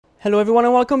Hello everyone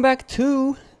and welcome back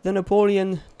to the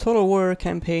Napoleon Total War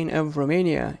campaign of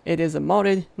Romania. It is a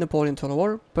modded Napoleon Total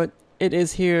War, but it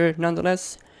is here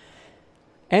nonetheless.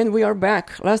 And we are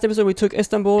back. Last episode we took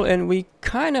Istanbul and we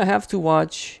kind of have to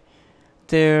watch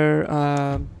their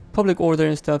public order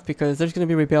and stuff because there's going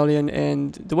to be rebellion,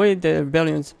 and the way the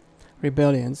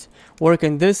rebellions work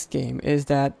in this game is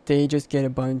that they just get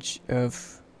a bunch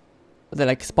of, they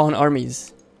like spawn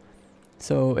armies.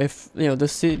 So if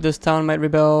this town might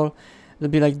rebel, they'll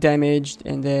be like damaged,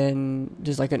 and then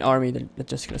there's like an army that's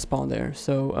just gonna spawn there.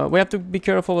 So we have to be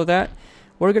careful with that.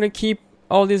 We're gonna keep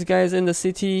all these guys in the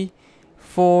city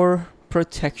for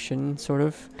protection, sort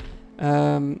of.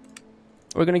 We're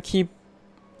gonna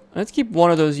let's keep one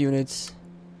of those units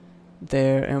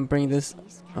there and bring this.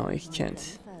 Oh, you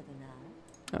can't.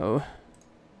 Oh,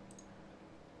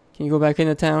 can you go back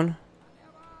into town?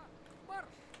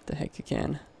 The heck you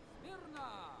can.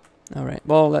 Alright,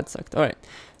 well that sucked. Alright,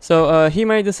 so he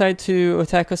might decide to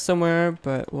attack us somewhere,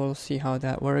 but we'll see how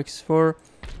that works. For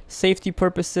safety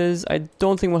purposes, I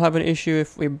don't think we'll have an issue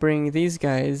if we bring these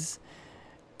guys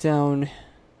down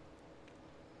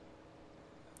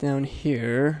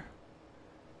here.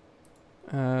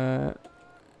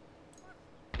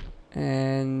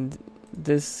 And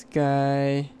this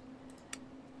guy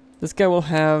will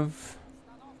have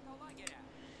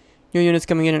new units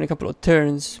coming in a couple of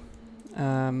turns.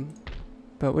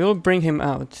 But we'll bring him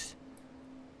out,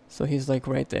 so he's like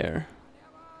right there.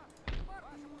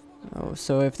 Oh,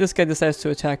 so if this guy decides to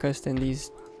attack us, then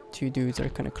these two dudes are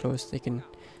kind of close. They can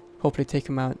hopefully take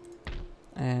him out,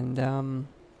 and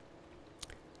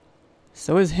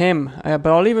so is him. But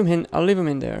I'll leave him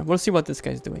in there. We'll see what this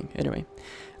guy's doing. Anyway,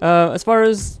 as far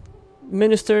as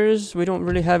ministers, we don't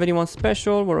really have anyone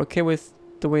special. We're okay with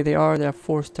the way they are. They have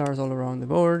 4 stars all around the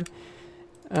board.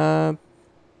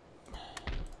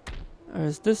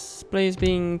 Is this place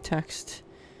being taxed?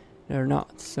 They're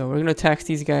not. So we're gonna tax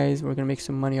these guys. We're gonna make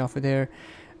some money off of there.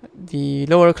 The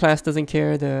lower class doesn't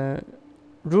care. The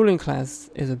ruling class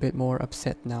is a bit more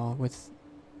upset now with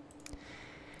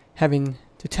having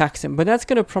to tax them. But that's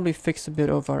gonna probably fix a bit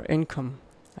of our income.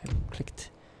 I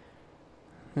clicked.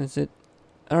 Is it?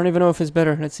 I don't even know if it's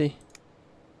better. Let's see.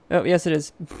 Oh, yes it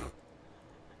is.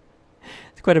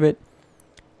 It's quite a bit.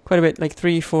 Quite a bit. Like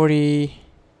 340.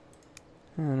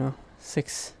 I don't know.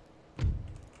 6.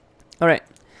 Alright.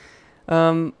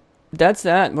 That's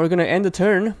that. We're gonna end the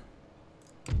turn.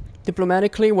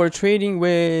 Diplomatically, we're trading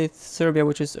with Serbia,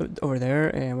 which is over there,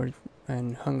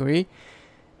 and Hungary,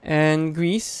 and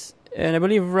Greece, and I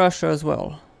believe Russia as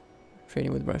well.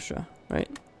 Trading with Russia, right?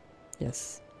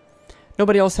 Yes.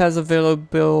 Nobody else has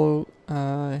available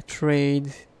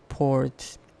trade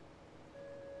port,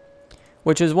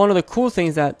 which is one of the cool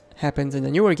things that happens in the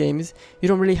newer games. You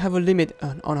don't really have a limit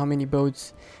on how many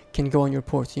boats can go on your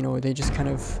port. You know, they just kind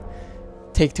of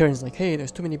take turns, like, hey,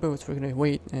 there's too many boats, we're gonna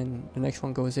wait, and the next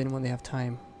one goes in when they have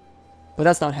time. But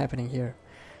that's not happening here,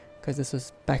 because this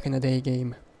was back in the day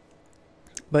game.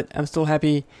 But I'm still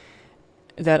happy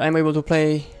that I'm able to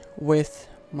play with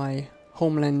my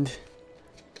homeland.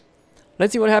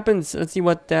 Let's see what happens. Let's see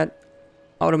what that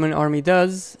Ottoman army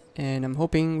does, and I'm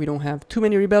hoping we don't have too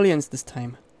many rebellions this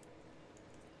time.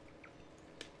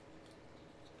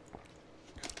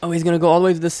 Oh, he's gonna go all the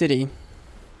way to the city.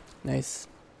 Nice.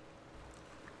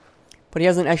 But he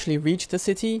hasn't actually reached the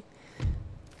city.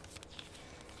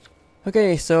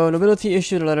 Okay, so nobility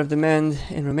issued a letter of demand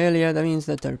in Romania. That means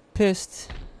that they're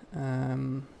pissed.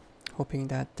 Hoping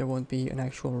that there won't be an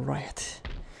actual riot.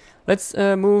 Let's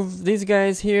move these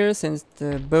guys here since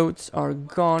the boats are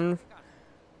gone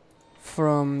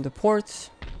from the port.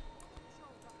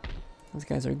 Those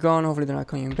guys are gone. Hopefully they're not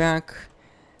coming back.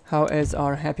 How is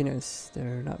our happiness?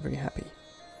 They're not very happy.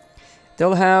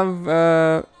 They'll have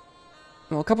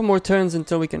well, a couple more turns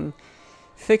until we can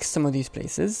fix some of these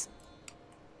places.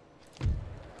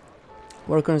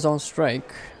 Workers on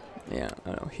strike. Yeah, I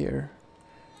know, here.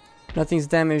 Nothing's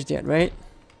damaged yet, right?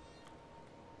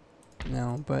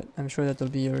 No, but I'm sure that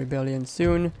there'll be a rebellion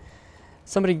soon.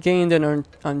 Somebody gained an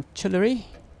artillery.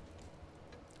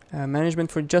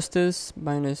 Management for justice,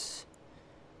 minus...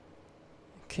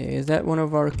 Okay, is that one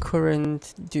of our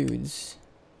current dudes?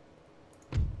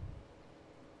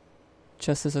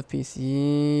 Justice of peace.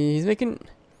 He's making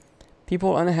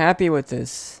people unhappy with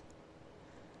this.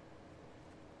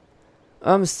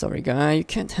 I'm sorry, guy. You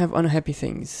can't have unhappy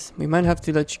things. We might have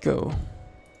to let you go.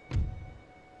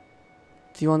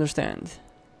 Do you understand?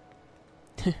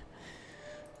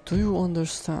 Do you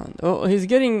understand? Oh, he's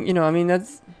getting, I mean,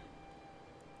 that's...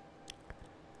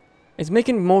 It's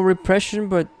making more repression,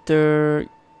 but they're...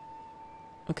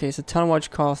 Okay, so town watch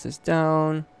cost is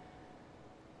down.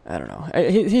 I don't know.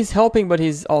 He's helping, but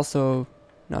he's also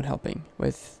not helping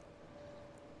with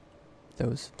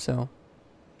those. So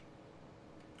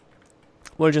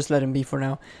we'll just let him be for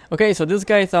now. Okay, so this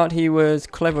guy thought he was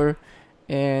clever,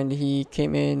 and he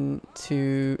came in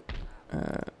too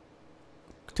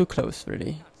close,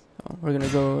 really. So we're gonna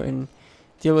go and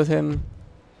deal with him.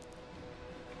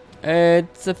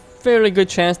 It's a fairly good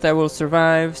chance that we'll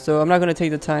survive, so I'm not gonna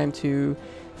take the time to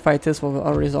fight this.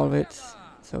 I'll resolve it.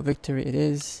 So victory it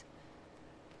is.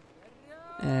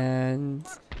 And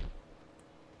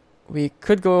we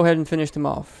could go ahead and finish them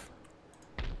off,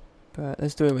 but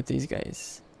let's do it with these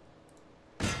guys.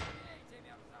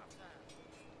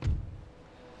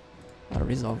 I'll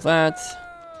resolve that.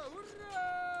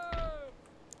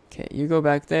 Okay, you go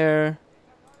back there,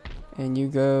 and you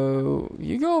go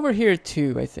over here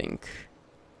too, I think.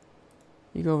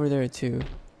 You go over there too.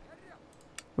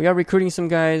 We are recruiting some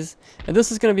guys, and this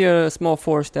is going to be a small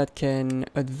force that can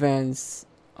advance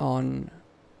on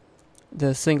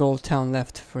the single town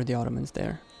left for the Ottomans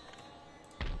there.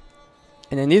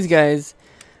 And then these guys,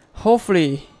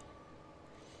 hopefully,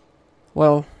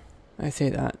 well, I say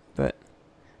that, but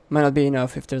might not be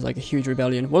enough if there's like a huge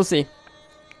rebellion. We'll see.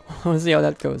 We'll see how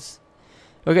that goes.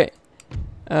 Okay.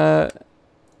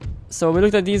 So we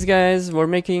looked at these guys. We're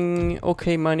making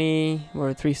okay money. We're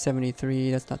at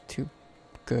 373. That's not too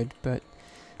good, but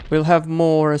we'll have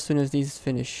more as soon as these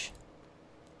finish.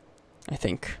 I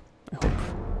think. I hope.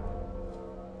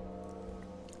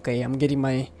 Okay, I'm getting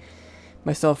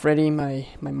myself ready. My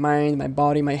mind, my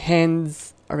body, my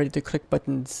hands are ready to click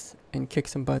buttons and kick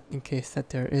some butt in case that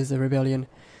there is a rebellion.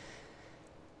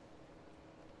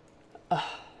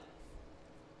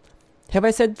 Have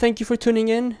I said thank you for tuning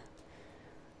in?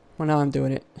 Well, now I'm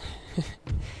doing it.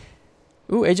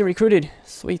 Ooh, agent recruited.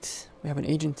 Sweet. We have an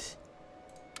agent.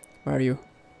 Where are you?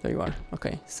 There you are.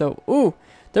 Okay, so, ooh,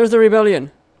 there's the rebellion.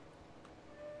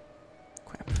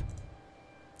 Crap.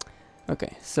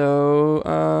 Okay, so,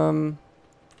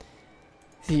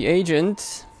 the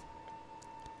agent,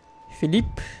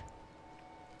 Philippe,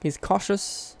 he's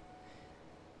cautious.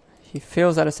 He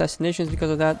fails at assassinations because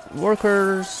of that.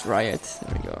 Workers, riot.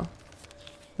 There we go.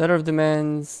 Letter of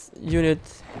demands, unit,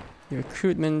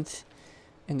 recruitment,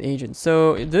 and agent.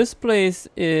 So this place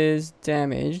is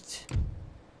damaged.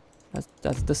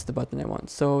 This is the button I want.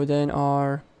 So then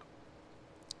our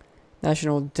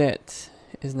national debt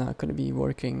is not going to be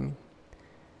working.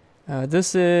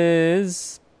 This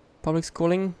is public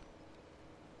schooling.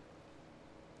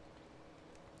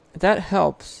 That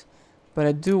helps, but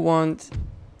I do want.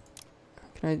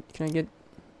 Can I get?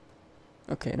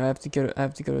 Okay, now I have to go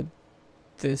to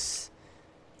this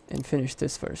and finish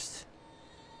this first,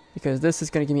 because this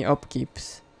is gonna give me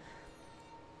upkeeps.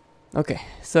 Okay,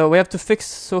 so we have to fix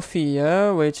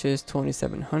Sofia, which is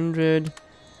 2700.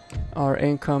 Our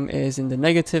income is in the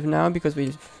negative now because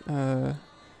we've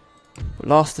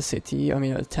lost the city. I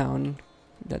mean, a town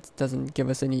that doesn't give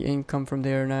us any income from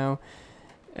there now.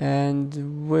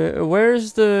 And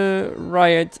where's the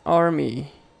riot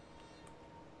army?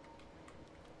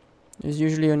 There's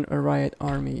usually a riot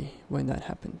army when that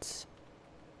happens.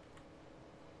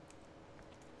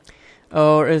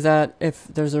 Or is that if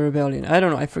there's a rebellion? I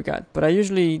don't know, I forgot. But I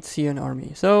usually see an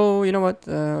army. So, you know what?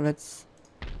 Let's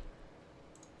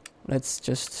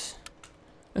just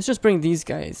bring these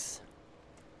guys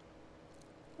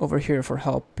over here for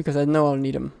help, because I know I'll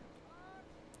need them.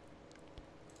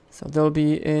 So they'll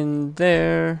be in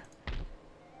there.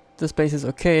 This place is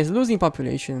okay. It's losing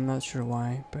population. I'm not sure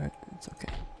why, but it's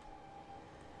okay.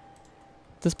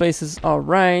 This place is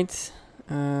alright.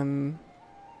 Tell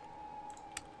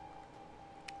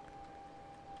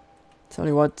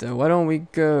you what though, why don't we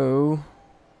go...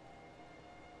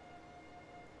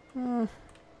 we're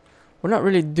not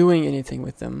really doing anything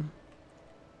with them.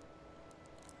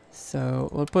 So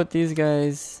we'll put these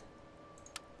guys...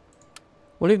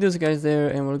 We'll leave those guys there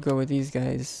and we'll go with these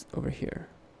guys over here.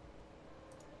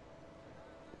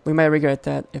 We might regret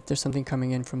that if there's something coming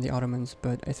in from the Ottomans,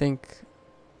 but I think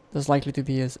there's likely to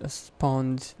be a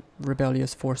spawned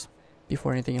rebellious force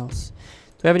before anything else.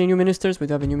 Do we have any new ministers? We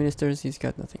do have any new ministers. He's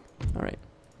got nothing. Alright.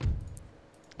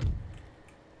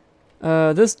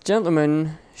 This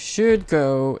gentleman should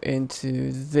go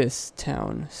into this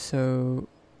town, so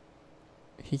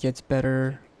he gets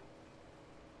better...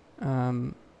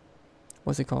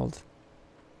 what's it called?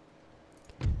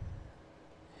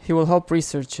 He will help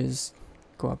researches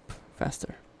go up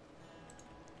faster.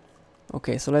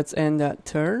 Okay, so let's end that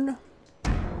turn.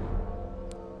 It's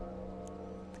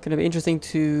gonna be interesting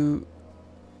to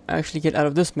actually get out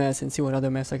of this mess and see what other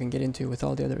mess I can get into with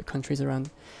all the other countries around.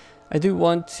 I do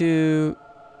want to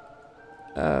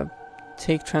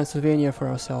take Transylvania for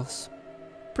ourselves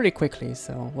pretty quickly,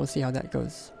 so we'll see how that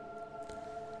goes.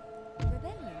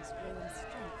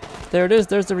 There it is,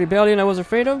 there's the rebellion I was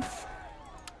afraid of.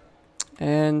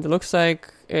 And it looks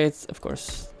like it's, of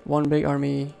course, one big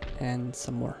army and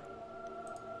some more.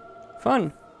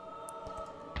 Fun!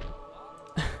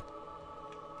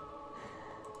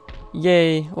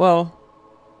 Yay, well,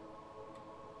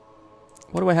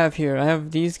 what do I have here? I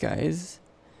have these guys,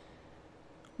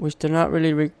 which they're not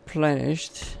really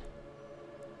replenished,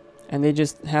 and they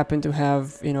just happen to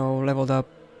have, you know, leveled up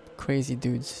crazy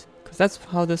dudes, because that's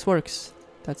how this works.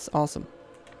 That's awesome.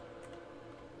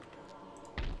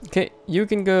 Okay, you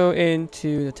can go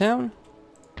into the town.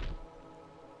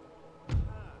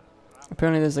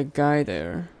 Apparently there's a guy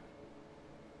there.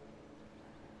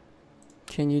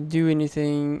 Can you do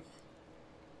anything?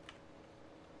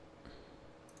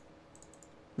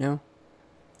 No?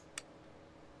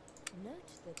 Note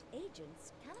that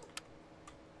agents cannot.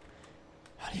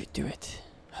 How do you do it?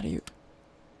 How do you...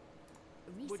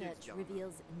 Research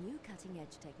reveals new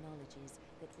cutting-edge technologies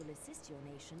that will assist your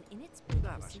nation in its bid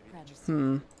for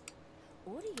supremacy.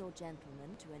 Order your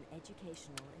gentleman to an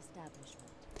educational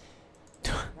establishment.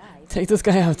 Take this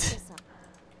guy out.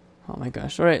 Oh my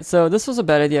gosh. Alright, so this was a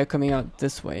bad idea coming out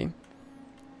this way.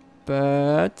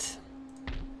 But...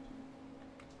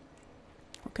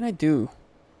 what can I do?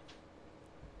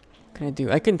 What can I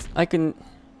do? I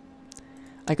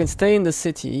can stay in the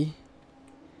city.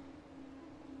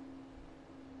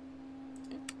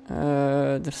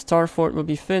 The Star Fort will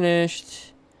be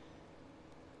finished.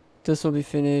 This will be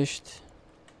finished.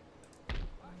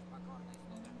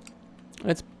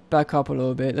 Let's back up a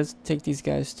little bit. Let's take these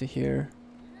guys to here.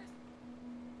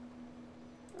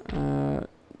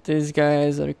 These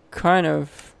guys are kind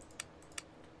of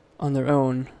on their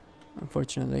own,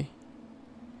 unfortunately.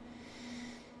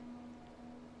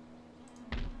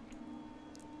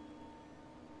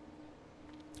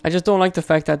 I just don't like the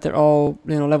fact that they're all,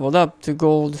 you know, leveled up to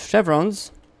gold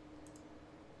chevrons.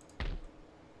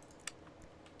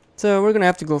 So we're gonna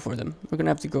have to go for them. We're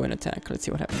gonna have to go and attack. Let's see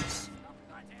what happens.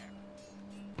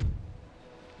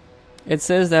 It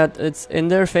says that it's in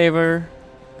their favor.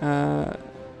 The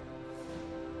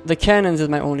cannons is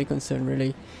my only concern,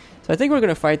 really. So I think we're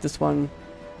gonna fight this one.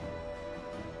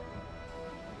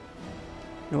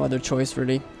 No other choice,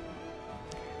 really.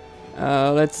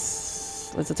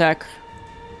 Let's attack.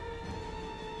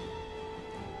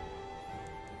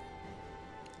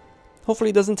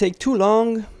 Hopefully it doesn't take too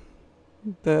long,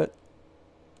 but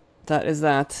that is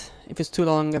that. If it's too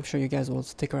long, I'm sure you guys will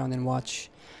stick around and watch.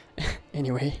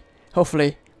 Anyway,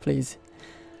 hopefully, please.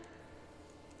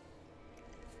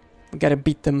 We gotta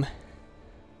beat them.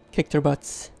 Kick their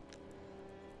butts.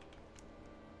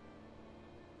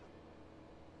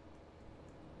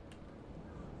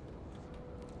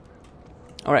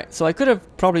 Alright, so I could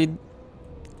have probably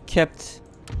kept...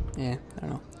 yeah, I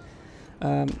don't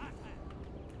know.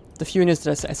 The few units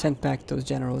that I sent back, those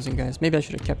generals and guys, maybe I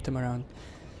should have kept them around.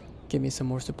 Give me some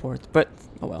more support, but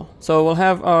oh well. So we'll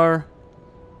have our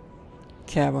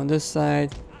cab on this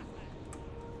side.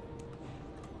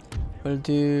 We'll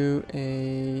do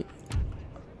a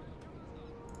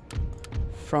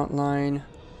front line.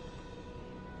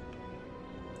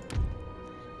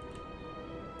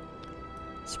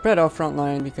 Spread out front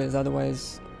line because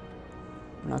otherwise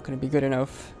we're not going to be good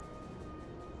enough.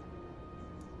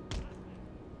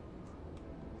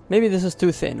 Maybe this is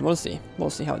too thin. We'll see. We'll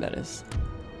see how that is.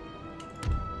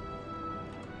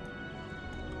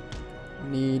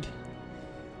 We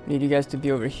need you guys to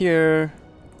be over here.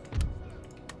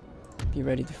 Be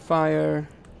ready to fire.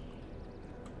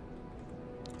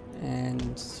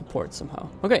 And support somehow.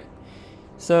 Okay.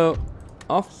 So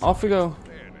off we go.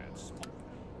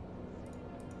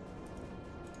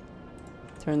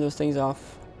 Turn those things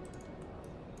off.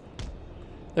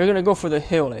 They're gonna go for the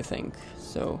hill, I think.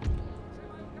 So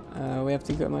we have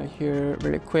to get my here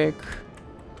really quick.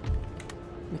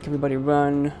 Make everybody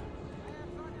run.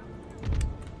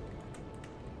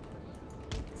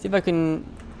 See if I can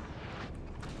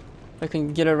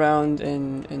get around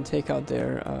and take out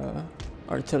their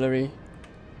artillery.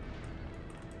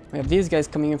 We have these guys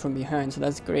coming in from behind, so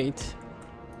that's great.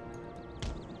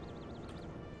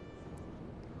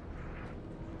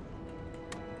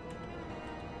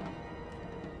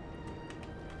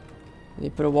 Did they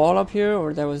put a wall up here,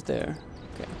 or that was there?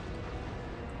 Okay.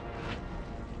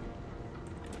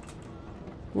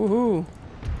 Woohoo!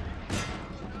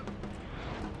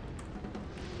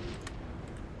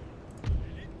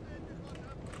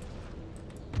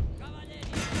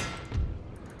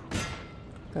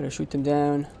 Gotta shoot them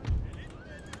down.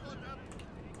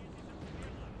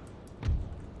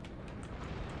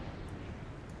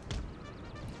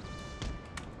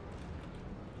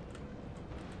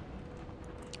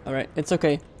 Alright, it's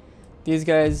okay. These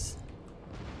guys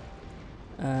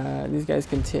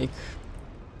can take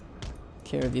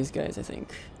care of these guys, I think.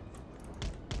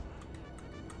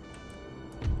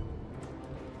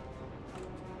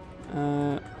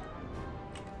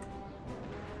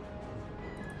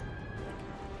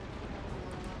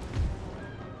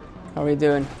 How are we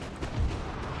doing?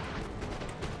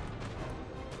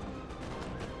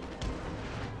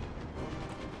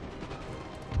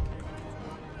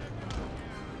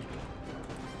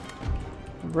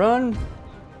 Run!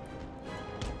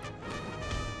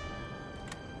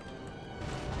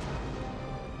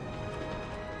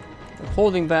 They're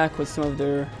holding back with some of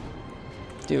their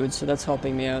dudes, so that's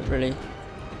helping me out, really.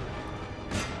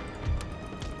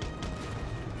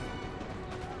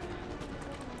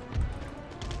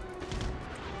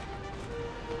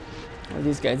 Oh,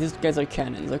 these guys are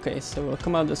cannons. Okay, so we'll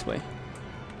come out this way.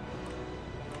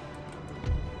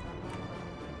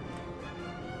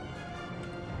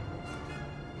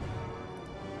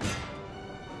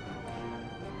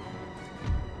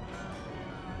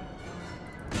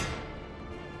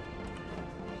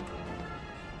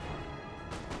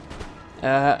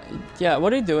 Yeah,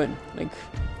 what are you doing? Like,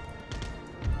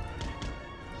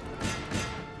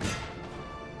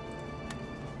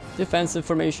 defensive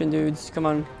formation, dudes. Come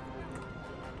on.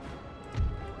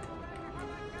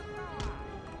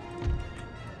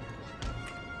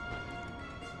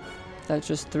 That's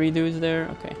just 3 dudes there.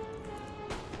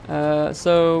 Okay.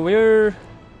 So we're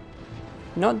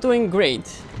not doing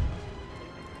great,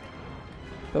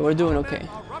 but we're doing okay.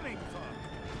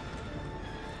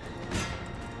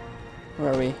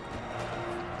 Where are we?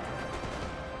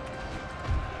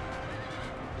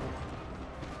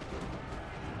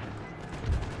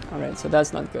 Alright, so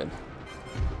that's not good.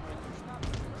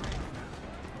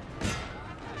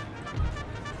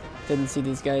 Didn't see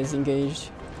these guys engaged.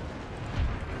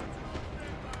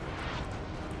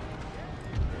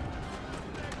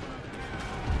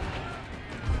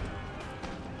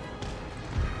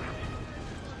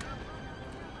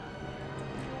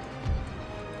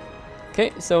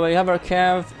 Okay, so we have our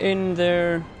cav in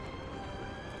their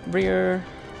rear,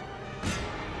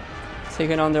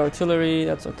 taking on the artillery.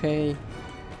 That's okay.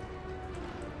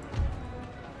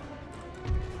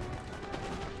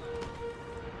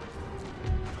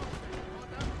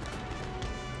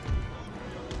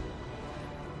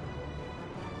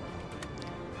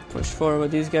 Push forward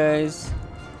with these guys.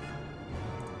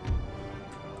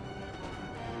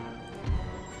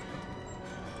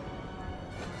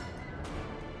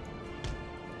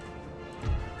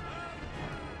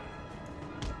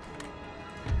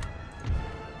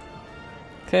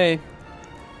 Okay,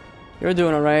 you're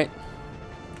doing all right.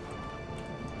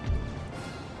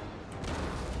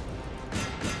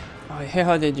 Oh, I hate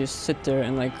how they just sit there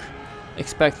and like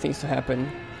expect things to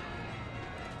happen.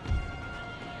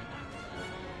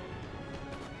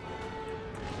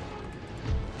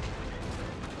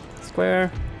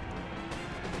 Square.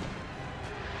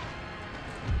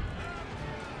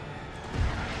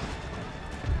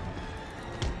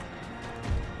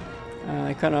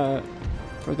 I kind of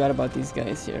forgot about these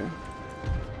guys here.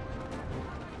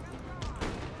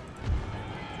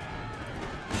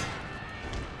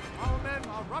 Our men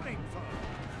are running, sir.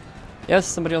 Yes,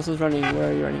 somebody else is running. Where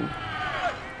are you running?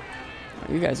 Oh,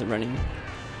 you guys are running.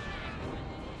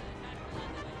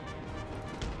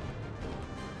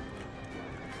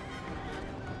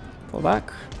 Pull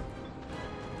back.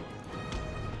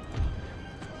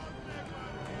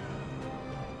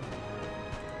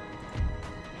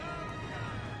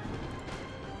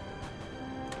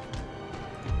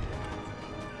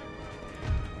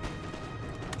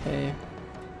 Okay.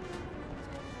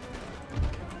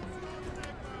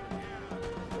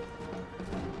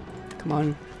 Come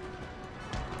on.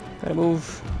 Gotta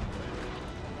move.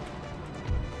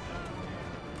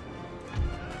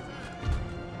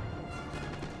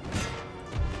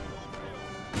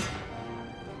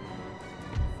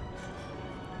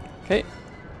 Okay.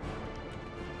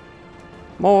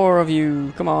 More of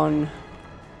you. Come on.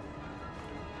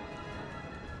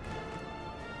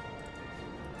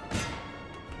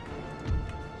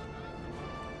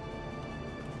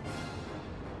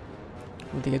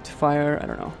 Will they get to fire? I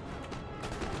don't know.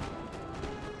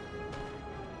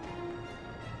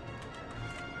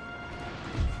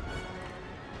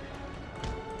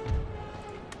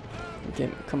 We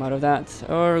can come out of that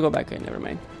or go back in. Never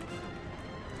mind.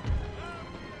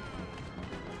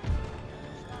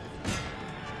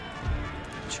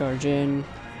 Charge in.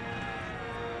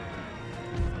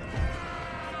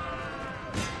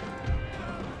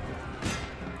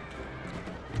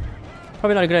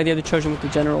 Probably not a good idea to charge him with the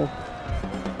general.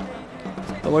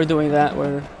 But we're doing that.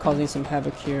 We're causing some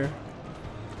havoc here.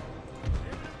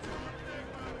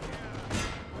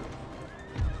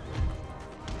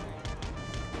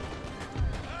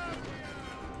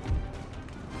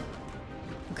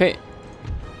 Okay.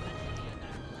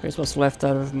 Here's what's left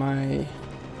out of my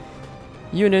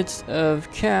units of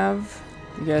cav.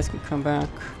 You guys can come back.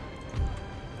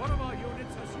 One of our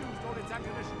units has used all its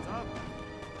ammunition,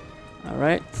 sir.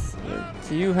 Alright.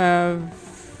 So you have...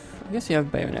 I guess you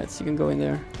have bayonets. You can go in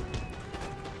there.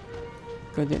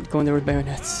 Go in there with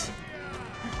bayonets.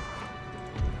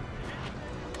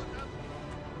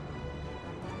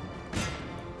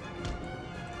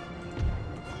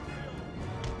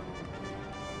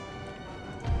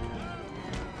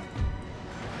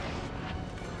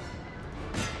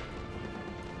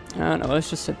 I don't know, let's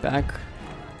just sit back.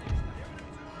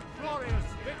 Glorious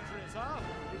victory, sir,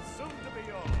 is soon to be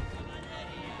yours.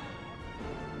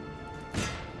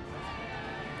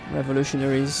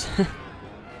 Revolutionaries.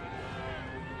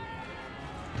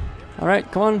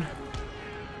 Alright, come on.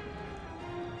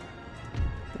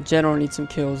 The general needs some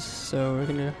kills, so we're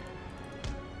gonna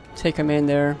take him in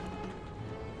there.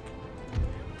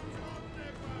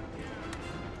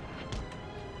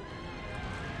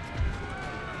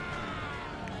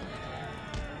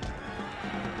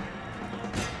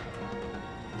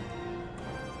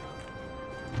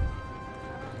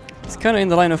 It's kind of in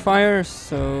the line of fire,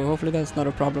 so hopefully that's not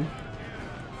a problem.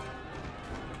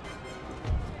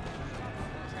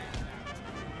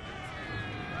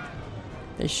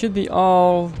 They should be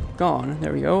all gone.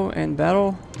 There we go. End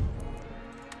battle.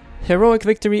 Heroic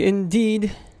victory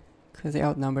indeed, because they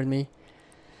outnumbered me.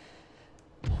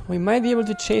 We might be able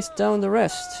to chase down the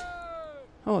rest.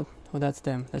 Oh, that's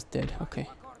them. That's dead. Okay.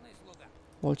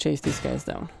 We'll chase these guys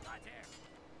down.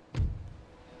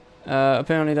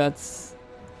 Apparently that's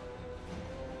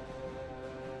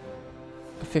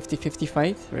a 50-50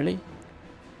 fight, really?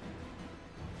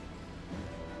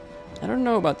 I don't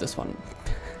know about this one.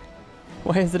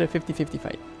 Why is it a 50-50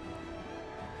 fight?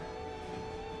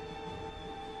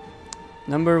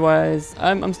 Number-wise,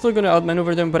 I'm still gonna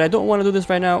outmaneuver them, but I don't want to do this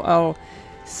right now. I'll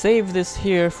save this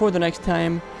here for the next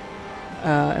time.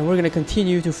 And we're gonna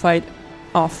continue to fight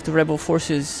off the rebel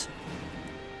forces.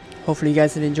 Hopefully you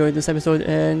guys have enjoyed this episode,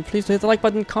 and please do hit the like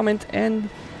button, comment, and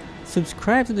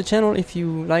subscribe to the channel if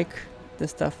you like the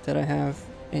stuff that I have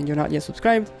and you're not yet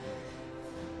subscribed.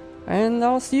 And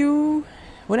I'll see you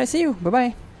when I see you. Bye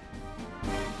bye.